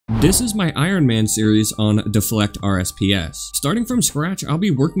This is my Ironman series on Deflect RSPS. Starting from scratch, I'll be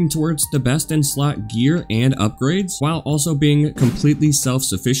working towards the best in slot gear and upgrades, while also being completely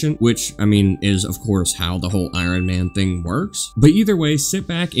self-sufficient, which, I mean, is of course how the whole Ironman thing works. But either way, sit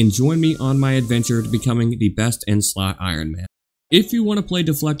back and join me on my adventure to becoming the best in slot Ironman. If you want to play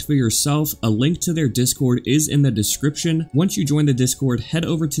Deflect for yourself, a link to their Discord is in the description. Once you join the Discord, head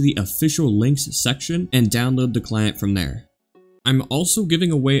over to the official links section and download the client from there. I'm also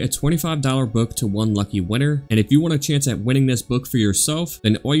giving away a $25 book to one lucky winner, and if you want a chance at winning this book for yourself,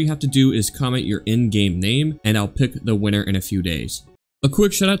 then all you have to do is comment your in-game name, and I'll pick the winner in a few days. A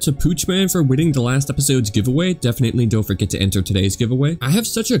quick shout out to Poochman for winning the last episode's giveaway. Definitely don't forget to enter today's giveaway. I have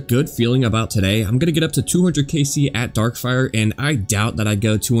such a good feeling about today. I'm gonna get up to 200 KC at Darkfire, and I doubt that I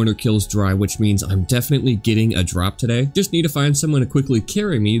go 200 kills dry, which means I'm definitely getting a drop today. Just need to find someone to quickly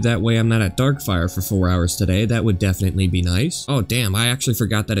carry me, that way I'm not at Darkfire for 4 hours today. That would definitely be nice. Oh damn, I actually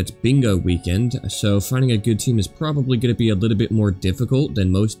forgot that it's bingo weekend, so finding a good team is probably gonna be a little bit more difficult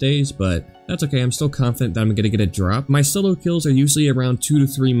than most days, but that's okay. I'm still confident that I'm gonna get a drop. My solo kills are usually around 2 to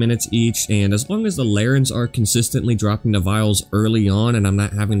 3 minutes each, and as long as the Larens are consistently dropping the vials early on and I'm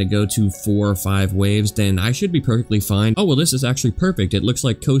not having to go to 4 or 5 waves, then I should be perfectly fine. Oh well, this is actually perfect. It looks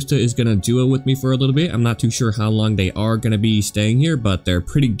like Costa is gonna duo with me for a little bit. I'm not too sure how long they are gonna be staying here, but they're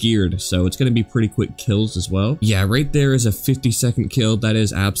pretty geared, so it's gonna be pretty quick kills as well. Yeah, right there is a 50-second kill. That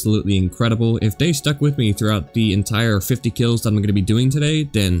is absolutely incredible. If they stuck with me throughout the entire 50 kills that I'm gonna be doing today,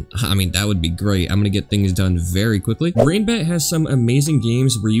 then I mean that would be great. I'm gonna get things done very quickly. RainBet has some amazing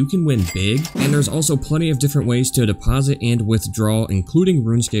games where you can win big, and there's also plenty of different ways to deposit and withdraw, including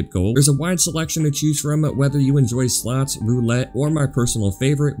RuneScape Gold. There's a wide selection to choose from, whether you enjoy slots, roulette, or my personal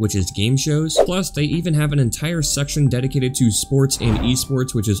favorite, which is game shows. Plus, they even have an entire section dedicated to sports and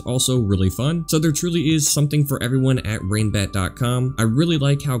esports, which is also really fun. So there truly is something for everyone at rainbet.com. I really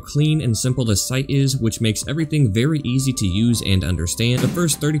like how clean and simple the site is, which makes everything very easy to use and understand. The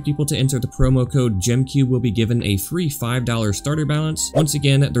first 30 people to enter the promo code GEMQ will be given a free $5 starter balance. Once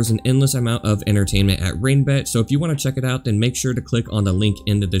again, there's an endless amount of entertainment at RainBet, so if you want to check it out, then make sure to click on the link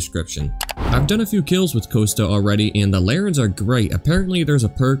in the description. I've done a few kills with Costa already, and the Larens are great. Apparently, there's a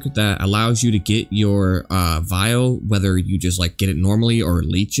perk that allows you to get your vial, whether you just like get it normally or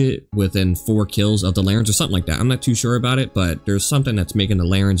leech it within 4 kills of the Larens or something like that. I'm not too sure about it, but there's something that's making the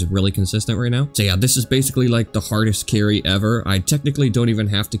Larens really consistent right now. So yeah, this is basically like the hardest carry ever. I technically don't even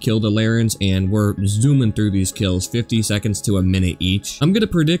have to kill the Larens, and we're zooming through these kills, 50 seconds to a minute each. I'm gonna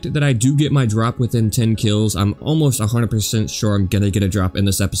predict that I do get my drop within 10 kills. I'm almost 100% sure I'm gonna get a drop in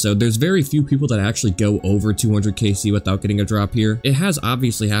this episode. There's very few people that actually go over 200 KC without getting a drop here. It has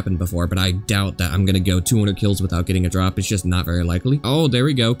obviously happened before, but I doubt that I'm gonna go 200 kills without getting a drop. It's just not very likely. Oh, there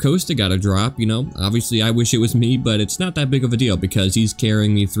we go. Costa got a drop, you know. Obviously, I wish it was me, but it's not that big of a deal because he's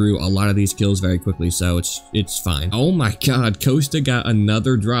carrying me through a lot of these kills very quickly, so it's fine. Oh my god, Costa got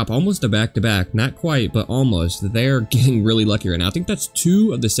another drop. Almost a back-to-back. Not quite, but almost. They're getting really lucky right now. I think that's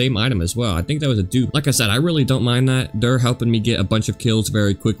 2 of the same item as well. I think that was a dupe. Like I said, I really don't mind that. They're helping me get a bunch of kills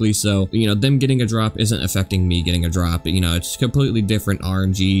very quickly, so, you know, them getting a drop isn't affecting me getting a drop. You know, it's completely different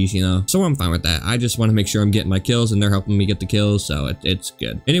RNGs, you know, so I'm fine with that. I just want to make sure I'm getting my kills, and they're helping me get the kills, so it's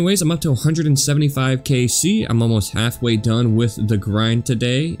good. Anyways, I'm up to 175 KC. I'm almost halfway done with the grind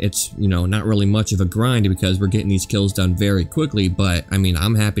today. It's, you know, not really much of a grind because we're getting these kills done very quickly, but, I mean,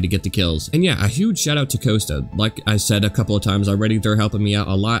 I'm happy to get the kills. And yeah, a huge shout out to Costa. Like I said a couple of times already, they're helping me out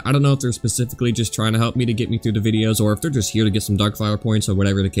a lot. I don't know if they're specifically just trying to help me to get me through the videos, or if they're just here to get some Darkfire points, or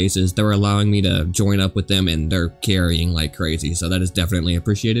whatever the case is. They're allowing me to join up with them, and they're carrying like crazy, so that is definitely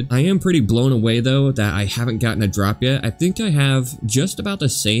appreciated. I am pretty blown away though that I haven't gotten a drop yet. I think I have just about the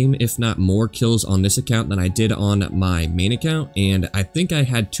same, if not more, kills on this account than I did on my main account, and I think I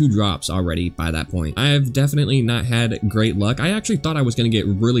had 2 drops already by that point. I have definitely not had great luck. I actually thought I was going to get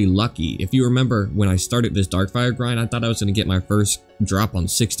really lucky. If you remember when I started this Darkfire grind, I thought I was going to get my first drop on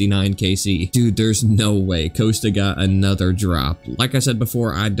 69 KC. Dude, there's no way. Costa got another drop. Like I said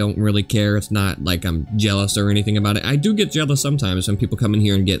before, I don't really care. It's not like I'm jealous or anything about it. I do get jealous sometimes when people come in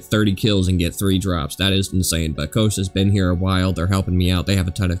here and get 30 kills and get 3 drops. That is insane, but Costa's been here a while. They're helping me out. They have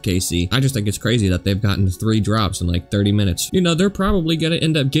a ton of KC. I just think it's crazy that they've gotten 3 drops in like 30 minutes. You know, they're probably gonna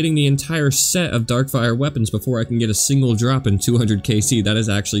end up getting the entire set of Darkfire weapons before I can get a single drop in 200 KC. That is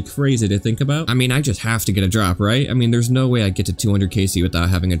actually crazy to think about. I mean, I just have to get a drop, right? I mean, there's no way I get to 200 KC without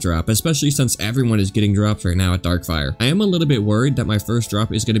having a drop, especially since everyone is getting drops right now at Darkfire. I am a little bit worried that my first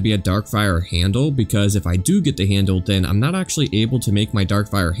drop is going to be a Darkfire Darkfire handle, because if I do get the handle, then I'm not actually able to make my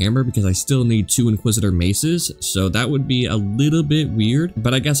Darkfire hammer because I still need 2 Inquisitor maces, so that would be a little bit weird,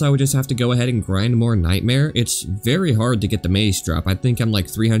 but I guess I would just have to go ahead and grind more Nightmare. It's very hard to get the mace drop. I think I'm like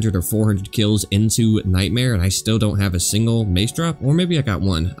 300 or 400 kills into Nightmare and I still don't have a single mace drop, or maybe I got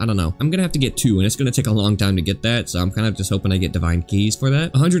one. I don't know. I'm gonna have to get 2 and it's gonna take a long time to get that, so I'm kind of just hoping I get Divine Keys for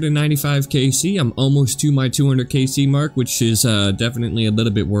that. 195 KC, I'm almost to my 200 KC mark, which is definitely a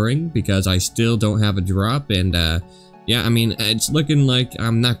little bit worrying because I still don't have a drop, and yeah, I mean, it's looking like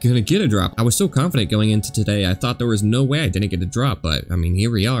I'm not gonna get a drop. I was so confident going into today. I thought there was no way I didn't get a drop, but I mean,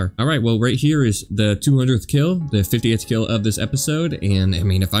 here we are. All right, well, right here is the 200th kill, the 50th kill of this episode. And I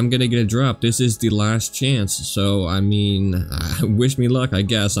mean, if I'm gonna get a drop, this is the last chance. So, I mean, wish me luck, I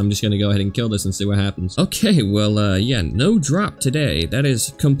guess. I'm just gonna go ahead and kill this and see what happens. Okay, well, yeah, no drop today. That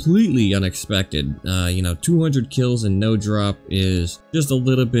is completely unexpected. You know, 200 kills and no drop is just a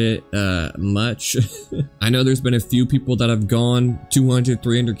little bit, much. I know there's been a few people that have gone 200,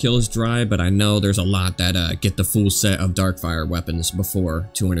 300 kills dry, but I know there's a lot that get the full set of Darkfire weapons before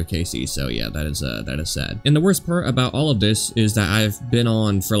 200 KC, so yeah, that is sad. And the worst part about all of this is that I've been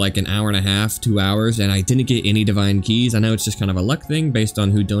on for like an hour and a half, 2 hours, and I didn't get any Divine Keys. I know it's just kind of a luck thing based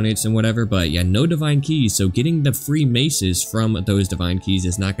on who donates and whatever, but yeah, no Divine Keys, so getting the free maces from those Divine Keys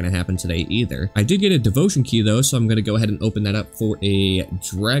is not going to happen today either. I did get a Devotion Key though, so I'm going to go ahead and open that up for a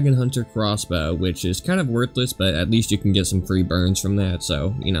Dragon Hunter crossbow, which is kind of worthless, but at least you can get some free burns from that,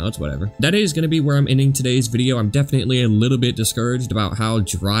 so you know, it's whatever. That is going to be where I'm ending today's video. I'm definitely a little bit discouraged about how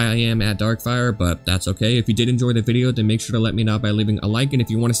dry I am at Darkfire, but that's okay. If you did enjoy the video, then make sure to let me know by leaving a like, and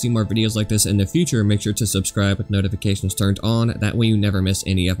if you want to see more videos like this in the future, make sure to subscribe with notifications turned on. That way you never miss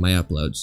any of my uploads.